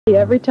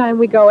every time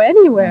we go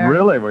anywhere.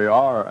 Really, we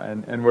are.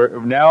 And we're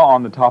now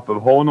on the top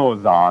of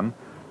Honozan,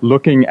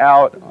 looking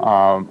out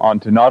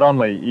onto not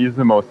only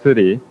Izumo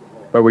City,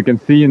 but we can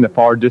see in the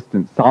far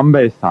distance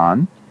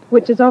Sanbei-san,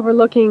 which is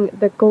overlooking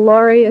the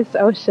glorious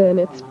ocean.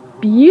 It's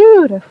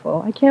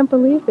beautiful. I can't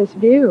believe this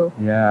view.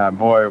 Yeah,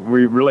 boy,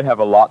 we really have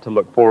a lot to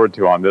look forward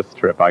to on this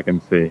trip, I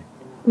can see.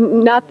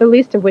 Not the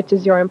least of which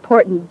is your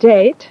important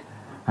date.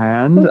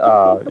 And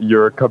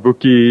your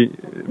kabuki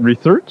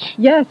research?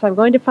 Yes, I'm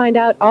going to find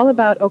out all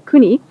about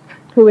Okuni,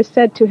 who is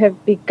said to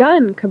have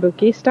begun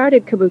kabuki,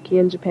 started kabuki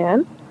in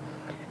Japan.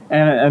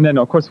 And then,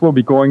 of course, we'll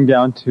be going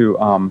down to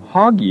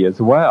Hagi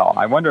as well.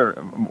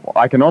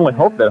 I can only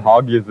hope that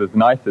Hagi is as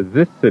nice as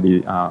this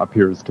city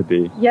appears to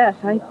be. Yes,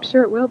 I'm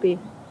sure it will be.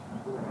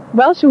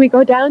 Well, should we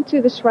go down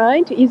to the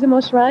shrine, to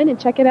Izumo Shrine, and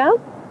check it out?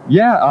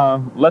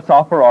 Yeah, let's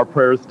offer our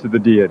prayers to the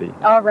deity.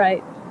 All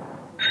right.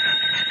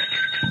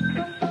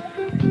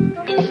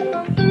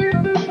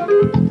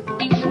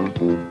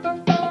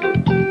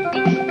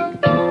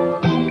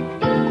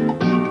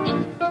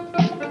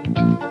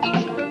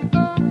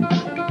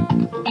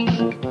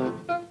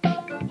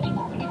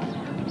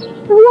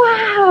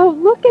 Wow,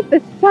 look at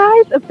the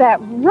size of that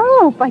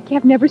rope.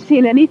 I've never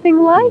seen anything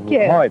like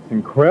it. Oh, it's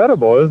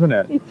incredible, isn't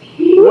it? It's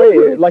huge.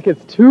 Wait, like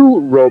it's two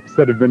ropes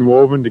that have been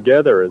woven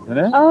together, isn't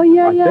it? Oh,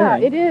 yeah,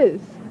 it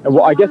is. Well,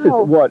 wow. I guess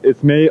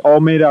it's all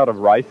made out of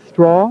rice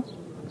straw?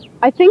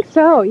 I think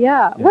so,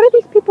 yeah. What are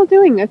these people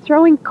doing? They're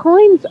throwing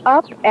coins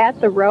up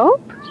at the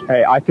rope?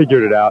 Hey, I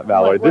figured it out,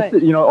 Valerie. What?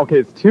 This is,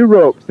 it's two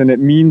ropes, and it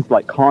means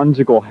like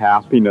conjugal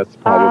happiness,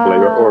 probably,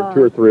 or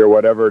two or three, or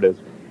whatever it is.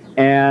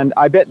 And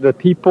I bet the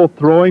people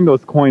throwing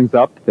those coins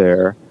up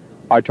there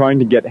are trying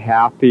to get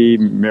happy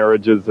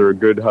marriages or a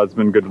good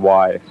husband, good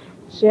wife.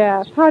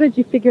 Jeff, how did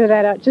you figure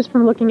that out? Just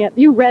from looking at...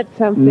 You read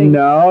something.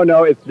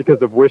 No, it's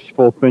because of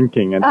wishful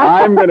thinking. And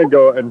I'm going to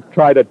go and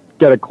try to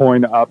get a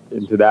coin up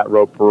into that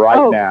rope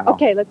now.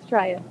 Okay, let's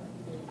try it.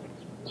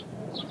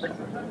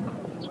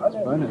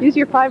 Use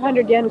your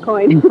 500 yen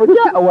coin.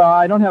 Yeah, well,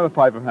 I don't have a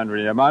 500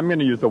 yen. I'm going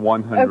to use a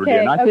 100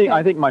 yen.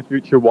 I think my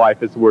future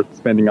wife is worth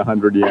spending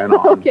 100 yen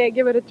on. Okay,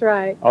 give it a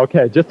try.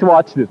 Okay, just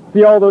watch this.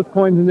 See all those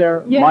coins in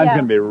there? Yeah, Mine's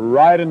going to be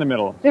right in the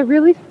middle. They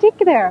really stick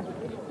there.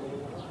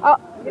 Oh,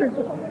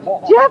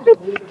 Jeff,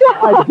 it's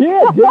stuck. I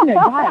did, didn't it?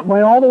 God, it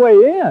went all the way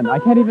in. I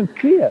can't even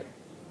see it.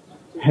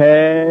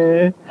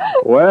 Hey,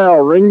 well,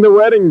 ring the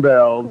wedding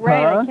bells,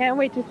 Right, huh? I can't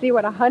wait to see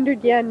what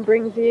 100 yen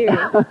brings you.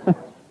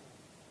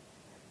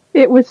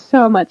 It was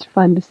so much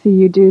fun to see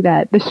you do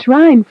that. The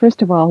shrine,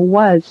 first of all,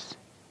 was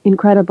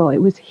incredible. It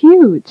was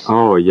huge.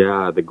 Oh,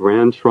 yeah. The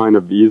Grand Shrine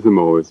of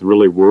Izumo is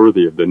really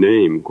worthy of the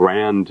name,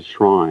 Grand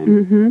Shrine.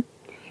 Mm-hmm.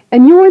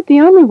 And you weren't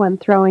the only one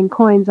throwing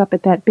coins up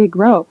at that big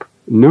rope.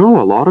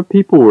 No, a lot of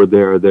people were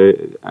there. A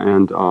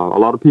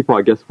lot of people,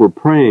 I guess, were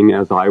praying,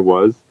 as I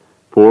was,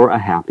 for a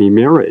happy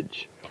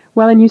marriage.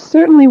 Well, and you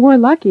certainly were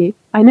lucky.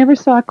 I never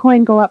saw a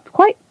coin go up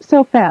quite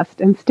so fast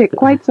and stick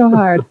quite so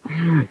hard.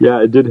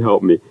 Yeah, it did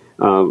help me.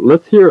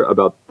 Let's hear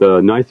about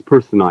the nice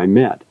person I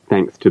met,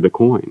 thanks to the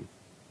coin.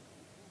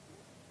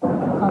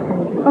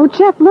 Oh,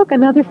 Jeff, look,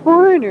 another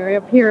foreigner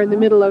up here in the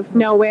middle of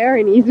nowhere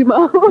in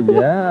Izumo.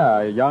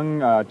 Yeah, a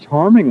young,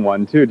 charming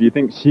one, too. Do you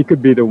think she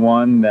could be the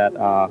one that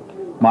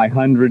my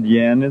 100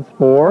 yen is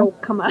for? Oh,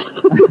 come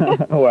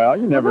on. Well,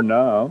 you never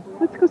know.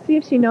 Let's go see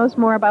if she knows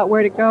more about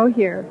where to go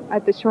here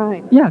at the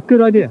shrine. Yeah,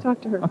 good idea. Let's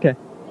talk to her. Okay.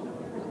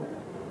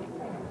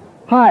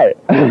 Hi.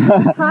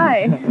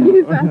 Hi.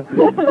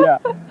 Yeah.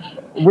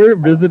 We're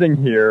visiting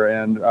here,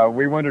 and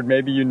we wondered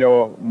maybe you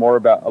know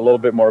a little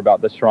bit more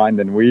about the shrine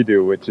than we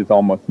do, which is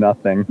almost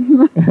nothing.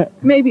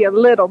 Maybe a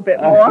little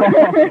bit more.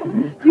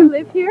 Do you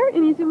live here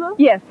in Izumo?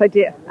 Yes, I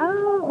do.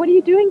 Oh, what are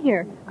you doing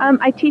here?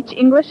 I teach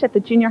English at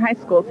the junior high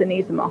schools in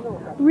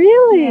Izumo.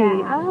 Really?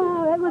 Yeah.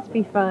 Oh, that must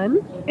be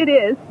fun. It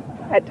is,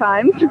 at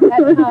times.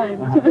 At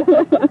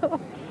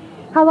times.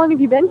 How long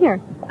have you been here?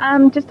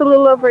 Just a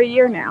little over a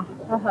year now.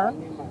 Uh-huh.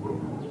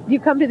 Do you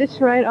come to this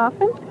shrine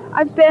often?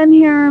 I've been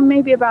here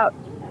maybe about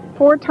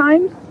 4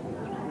 times.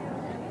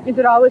 Is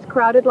it always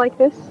crowded like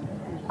this?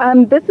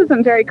 This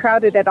isn't very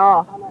crowded at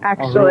all,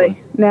 actually. Oh,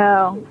 really?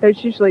 No,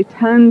 there's usually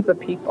tons of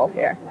people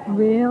here.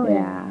 Really?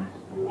 Yeah.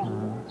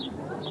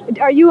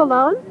 Are you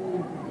alone?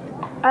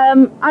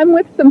 I'm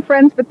with some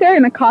friends, but they're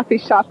in a coffee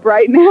shop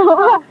right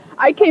now.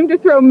 I came to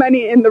throw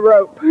money in the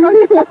rope.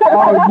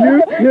 Oh,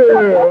 you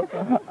too.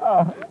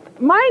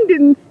 Mine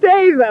didn't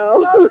stay,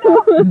 though.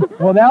 Oh, no.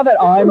 Well, now that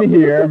I'm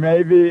here,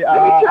 maybe...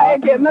 Let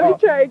me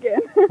try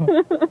again.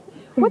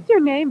 What's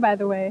your name, by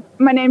the way?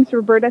 My name's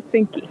Roberta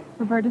Sinke.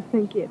 Roberta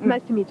Sinke. It's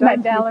nice to meet you.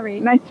 I'm Valerie.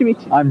 Nice to meet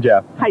you. I'm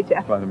Jeff. Hi,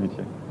 Jeff. Glad to meet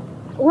you.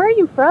 Where are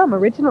you from,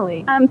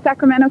 originally?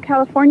 Sacramento,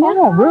 California.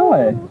 Oh,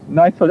 really?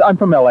 Nice. I'm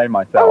from L.A.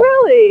 myself. Oh,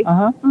 really?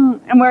 Uh-huh.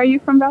 And where are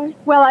you from, Valerie?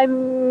 Well,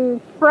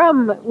 I'm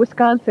from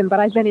Wisconsin, but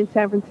I've been in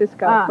San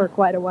Francisco for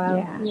quite a while.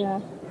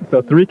 Yeah. So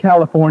 3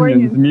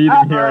 Californians meeting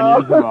here in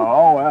Izumo.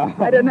 Oh, wow.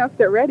 I don't know if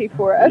they're ready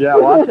for us. Yeah,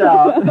 watch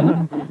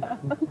out.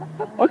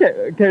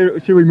 Okay,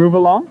 should we move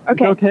along?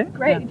 Okay. Okay.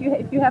 Great,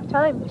 if you have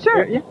time.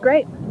 Sure. Yeah.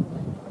 Great.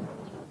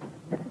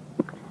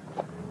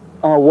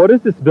 What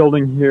is this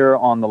building here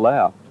on the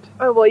left?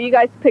 Oh, well, you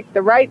guys picked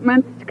the right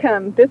month to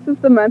come. This is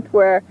the month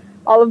where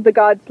all of the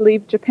gods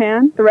leave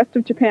Japan, the rest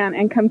of Japan,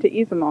 and come to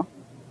IZUMO.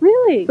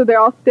 Really? So they're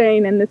all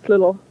staying in this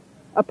little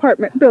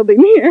apartment building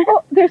here.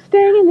 Oh, they're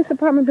staying in this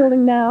apartment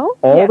building now?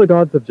 All Yes. the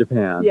gods of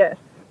Japan. Yes.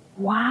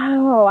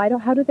 Wow.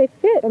 How do they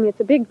fit? I mean, it's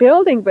a big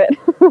building, but...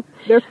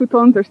 Their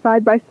futons are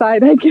side by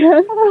side, I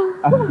guess.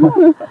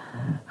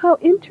 How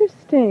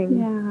interesting.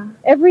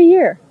 Yeah. Every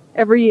year?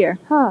 Every year.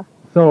 Huh.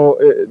 So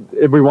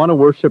if we want to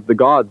worship the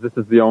gods, this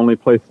is the only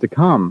place to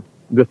come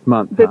this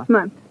month. This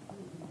month.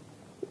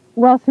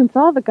 Well, since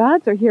all the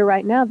gods are here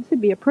right now, this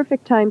would be a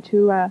perfect time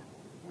to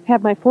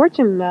have my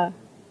fortune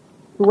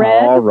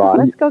read. All right.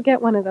 Let's go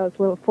get one of those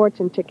little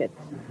fortune tickets.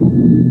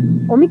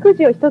 おみく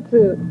じを一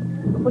つ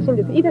欲しいん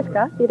です。いいです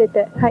か？入れ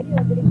て。はい。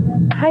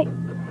はい。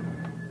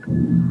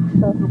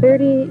So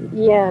 30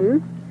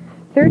 yen.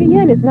 30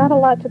 yen is not a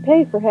lot to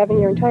pay for having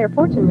your entire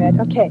fortune read.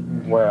 Okay.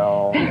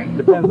 Well,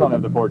 depends on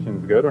if the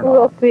fortune's good or not.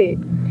 We'll see.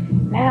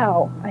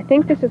 Now, I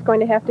think this is going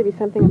to have to be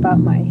something about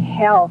my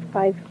health.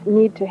 I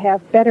need to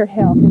have better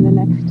health in the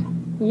next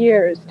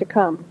years to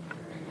come.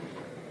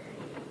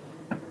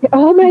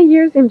 All my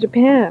years in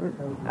Japan,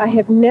 I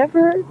have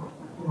never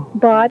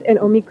bought an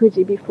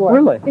omikuji before.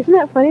 Really? Isn't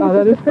that funny?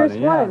 Oh, This that is is the first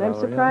funny. Yeah, one. I'm no,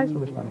 surprised. Yeah,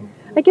 that's really funny.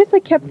 I guess I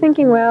kept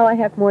thinking, well, I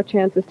have more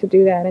chances to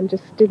do that and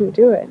just didn't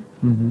do it.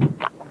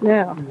 Mm-hmm.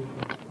 Now.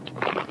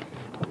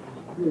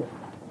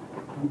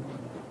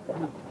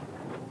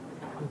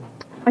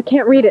 I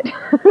can't read it.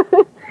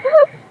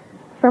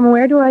 From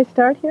where do I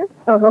start here?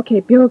 Oh,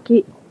 okay.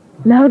 Byoki.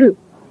 Naru.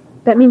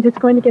 That means it's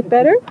going to get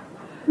better?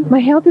 My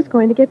health is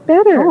going to get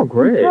better. Oh,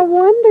 great. How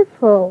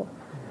wonderful.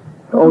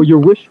 Oh, your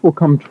wish will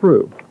come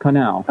true.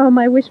 Kanao. Oh,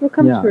 my wish will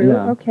come Yeah, true.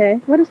 yeah. Okay.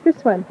 What is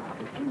this one?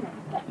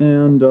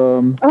 And,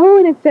 Oh,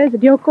 and it says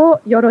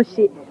Ryoko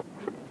Yoroshi.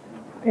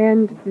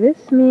 And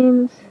this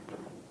means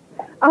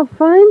I'll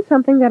find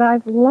something that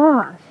I've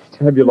lost.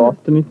 have you lost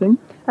anything?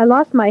 I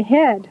lost my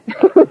head.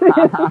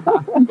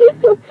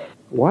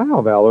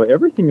 Wow, Valerie,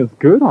 everything is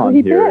good on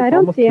You here. bet. I It's don't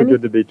almost see too any-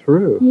 good to be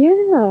true.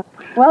 Yeah.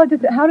 Well,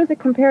 how does it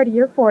compare to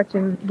your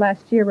fortune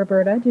last year,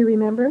 Roberta? Do you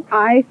remember?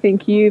 I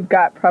think you've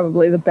got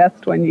probably the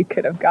best one you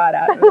could have got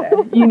out of there.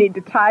 You need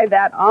to tie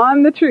that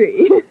on the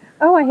tree.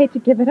 Oh, I hate to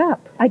give it up.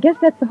 I guess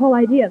that's the whole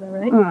idea, though,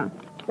 right?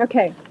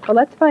 Okay. Well,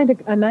 let's find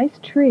a nice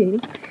tree,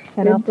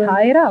 and I'll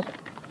tie it up.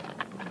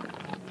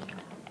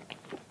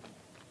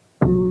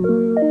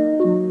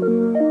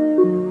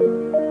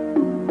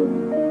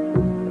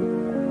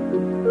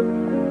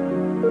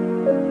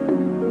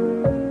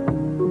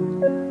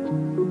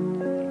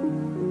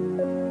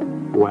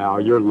 Wow,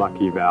 you're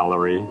lucky,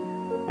 Valerie.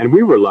 And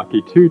we were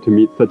lucky, too, to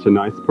meet such a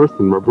nice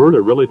person.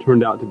 Roberta really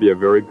turned out to be a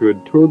very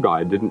good tour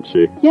guide, didn't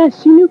she?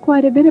 Yes, she knew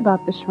quite a bit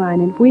about the shrine,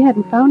 and if we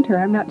hadn't found her,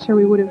 I'm not sure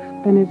we would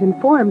have been as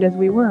informed as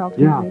we were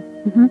ultimately.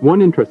 Yeah.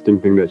 One interesting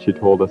thing that she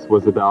told us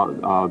was about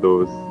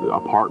those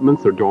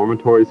apartments or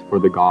dormitories for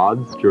the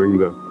gods during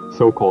the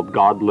so-called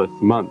godless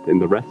month in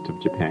the rest of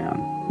Japan.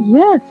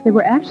 Yes, they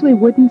were actually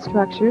wooden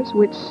structures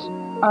which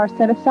are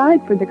set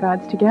aside for the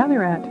gods to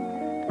gather at.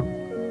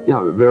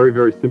 Yeah, very,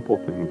 very simple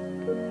things.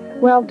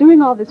 Well,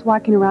 doing all this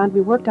walking around,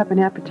 we worked up an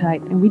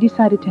appetite, and we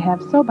decided to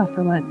have soba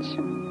for lunch.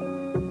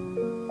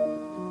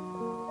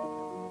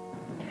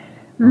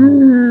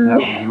 That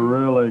was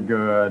really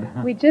good.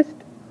 We just,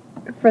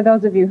 for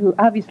those of you who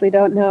obviously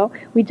don't know,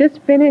 we just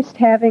finished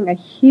having a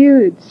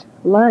huge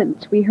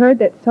lunch. We heard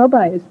that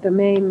soba is the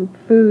main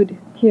food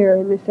here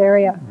in this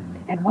area.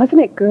 And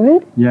wasn't it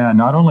good? Yeah,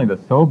 not only the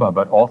soba,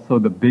 but also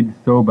the big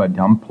soba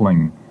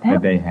dumpling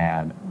that they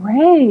had.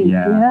 Great,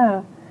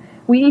 Yeah.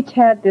 We each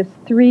had this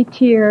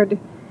 3-tiered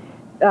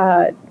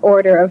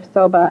order of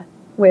soba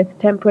with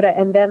tempura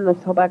and then the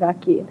soba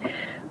gaki.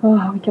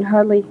 Oh, we can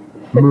hardly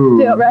sit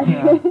still, right?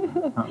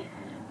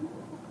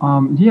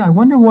 Yeah, I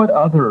wonder what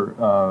other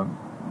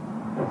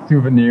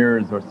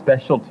souvenirs or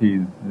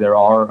specialties there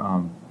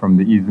are from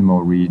the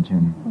IZUMO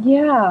region.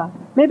 Yeah.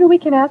 Maybe we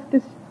can ask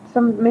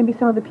some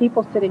of the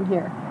people sitting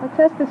here. Let's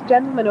ask this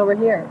gentleman over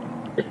here.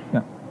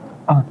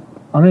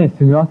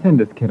 すみません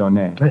ですけど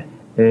ね。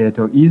出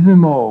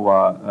雲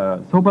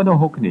は相場の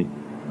他に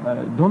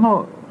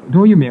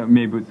どういう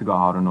名物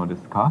があるので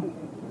すか？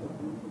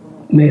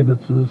名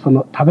物、そ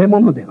の食べ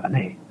物では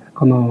ね、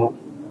この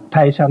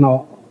大社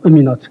の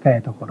海の近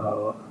いとこ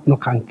ろの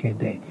関係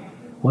で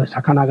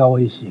魚が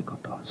美味しいこ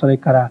と、それ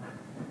から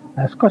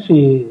少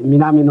し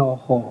南の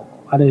方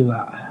あるい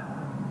は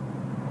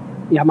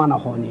山の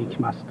方に行き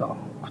ますと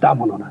果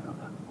物などが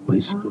美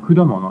味しく。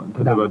果物、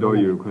例えばどう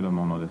いう果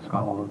物です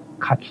か？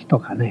柿と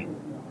かね、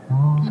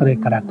それ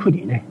から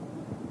栗ね、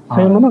そ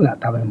ういうものが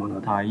食べ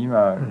物で。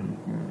今、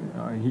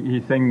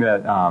he's saying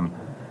that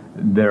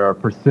there are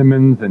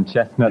persimmons and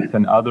chestnuts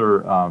and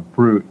other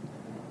fruits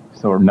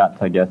or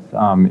nuts, I guess,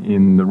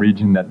 in the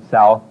region that's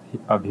south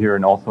of here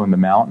and also in the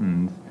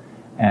mountains,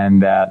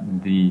 and that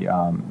the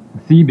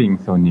sea being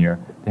so near,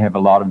 they have a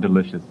lot of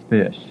delicious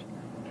fish.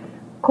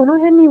 この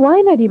辺にワ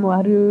イナリーも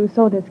ある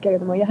そうですけれ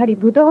ども、やはり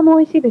ブドウも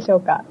美味しいでしょ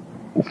うか？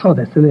そう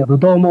ですね、ブ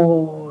ドウ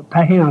も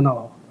大変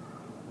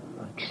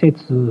季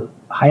節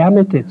早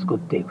めて作っ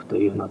ていくと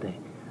いうので、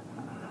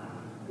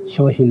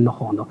商品の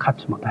方の価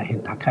値も大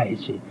変高い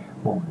し、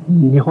もう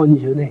日本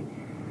中ね、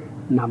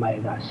名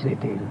前が知れ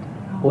ている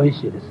と。美味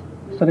しいです。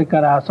それ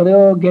からそれ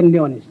を原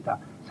料にした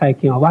最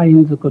近はワイ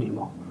ン作り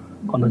も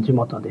この地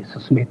元で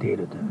進めてい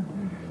るという。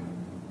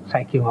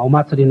最近はお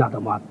祭りな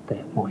どもあっ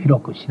てもう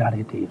広く知ら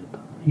れている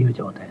という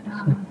状態で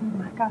すね。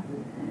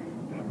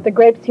The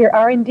grapes here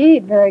are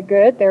indeed very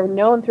good. They're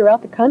known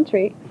throughout the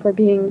country for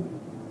being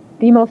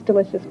the most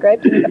delicious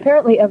grapes. It's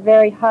apparently a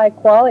very high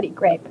quality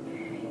grape.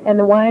 And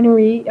the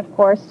winery, of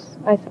course,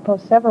 I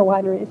suppose several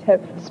wineries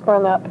have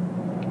sprung up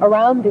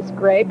around this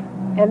grape,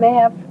 and they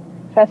have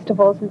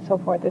festivals and so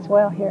forth as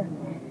well here.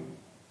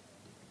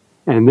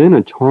 And then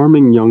a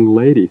charming young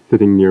lady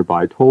sitting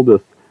nearby told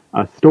us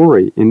a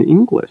story in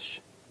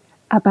English.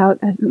 About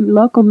a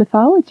local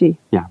mythology.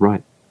 Yeah,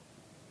 right.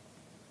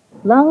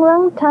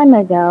 Long time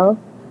ago,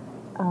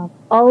 an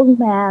old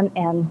man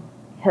and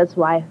his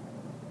wife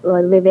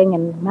were living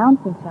in the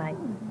mountainside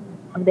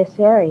of this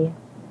area.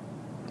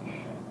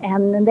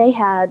 And they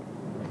had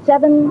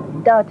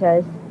 7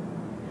 daughters,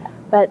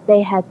 but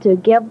they had to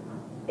give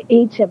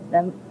each of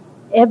them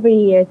every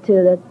year to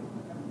the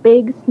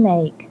big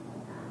snake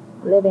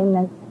living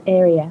in this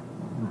area.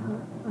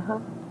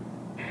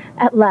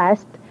 At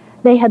last,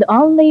 they had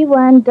only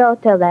 1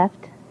 daughter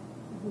left.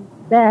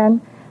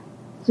 Then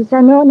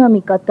Susanoo no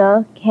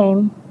Mikoto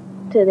came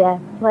to their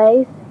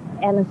place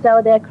and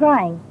saw their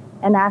crying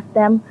and asked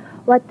them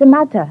what's the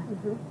matter.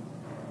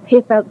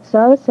 He felt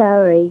so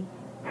sorry,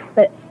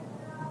 but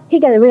he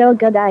got a real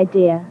good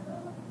idea.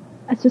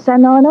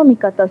 Susanoo no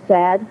Mikoto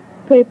said,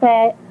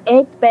 prepare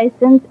 8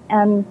 basins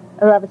and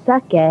a lot of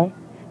sake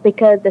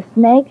because the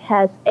snake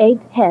has 8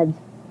 heads.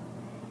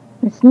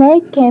 The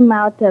snake came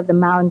out of the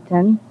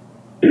mountain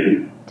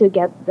to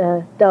get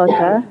the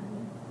daughter,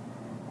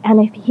 and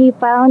if he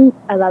found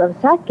a lot of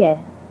sake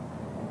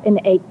in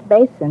 8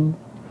 basins,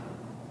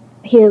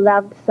 he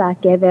loved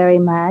sake very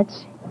much,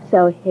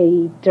 so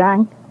he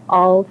drank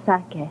all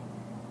sake.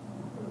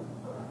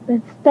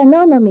 But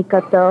Susanoo no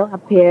Mikoto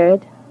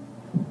appeared,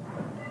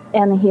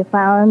 and he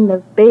found the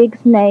big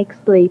snake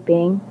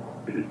sleeping,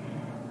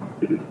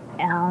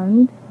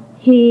 and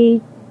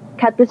he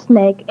cut the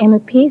snake into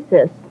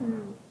pieces.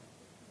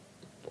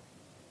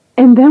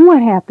 And then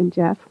what happened,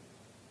 Jeff?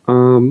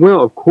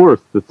 Well, of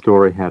course, the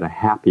story had a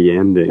happy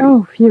ending.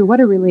 Oh, phew, what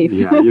a relief.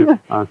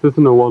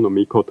 Susanoo no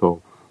Mikoto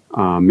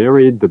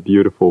married the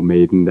beautiful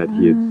maiden that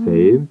he had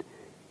saved,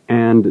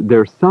 and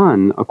their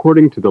son,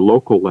 according to the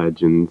local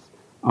legends,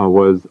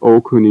 was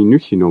Okuni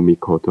Nushi no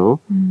Mikoto,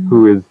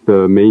 who is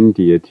the main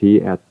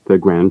deity at the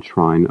grand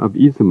shrine of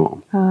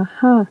Izumo.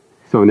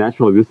 So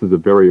naturally, this is a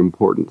very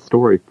important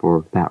story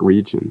for that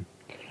region.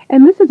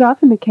 And this is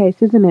often the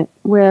case, isn't it,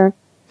 where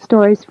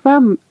stories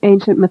from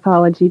ancient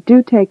mythology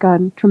do take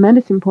on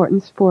tremendous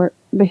importance for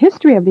the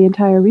history of the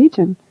entire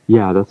region.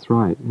 Yeah, that's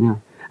right, yeah.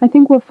 I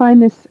think we'll find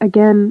this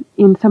again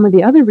in some of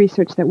the other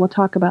research that we'll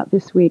talk about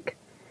this week,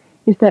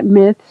 is that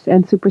myths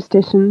and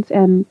superstitions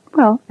and,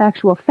 well,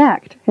 actual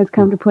fact has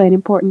come to play an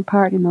important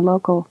part in the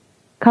local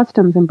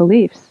customs and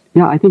beliefs.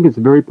 Yeah, I think it's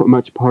very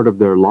much part of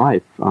their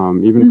life,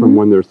 even from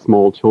when they're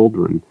small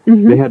children.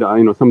 They had,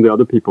 some of the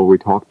other people we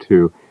talked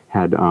to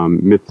had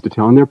myths to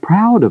tell, and they're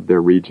proud of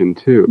their region,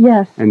 too.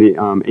 Yes. And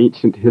the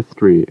ancient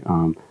history,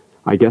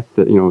 I guess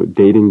that,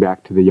 dating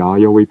back to the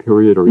Yayoi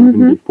period or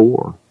even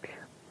before.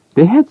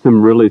 They had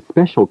some really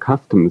special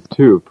customs,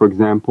 too. For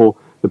example,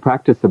 the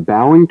practice of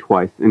bowing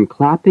twice and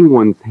clapping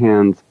one's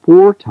hands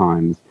 4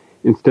 times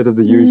instead of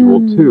the usual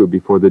 2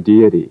 before the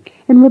deity.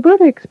 And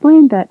Roberta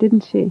explained that,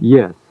 didn't she?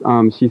 Yes.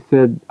 She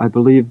said, I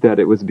believe that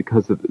it was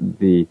because of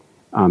the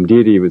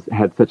deity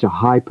had such a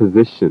high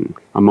position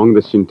among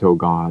the Shinto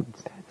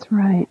gods. That's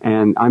right.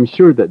 And I'm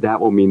sure that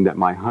will mean that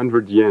my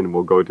 100 yen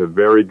will go to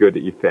very good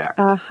effect.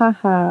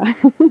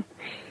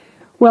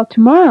 Well,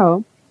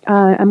 tomorrow,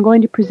 I'm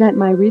going to present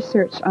my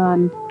research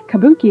on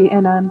Kabuki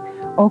and on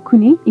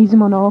Okuni,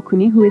 Izumo no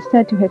Okuni, who is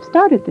said to have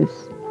started this.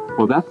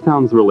 Well, that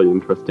sounds really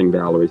interesting,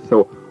 Valerie.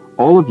 So,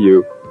 all of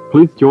you,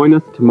 please join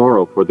us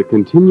tomorrow for the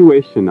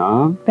continuation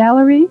of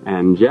Valerie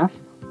and Jeff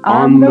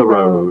on the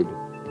road.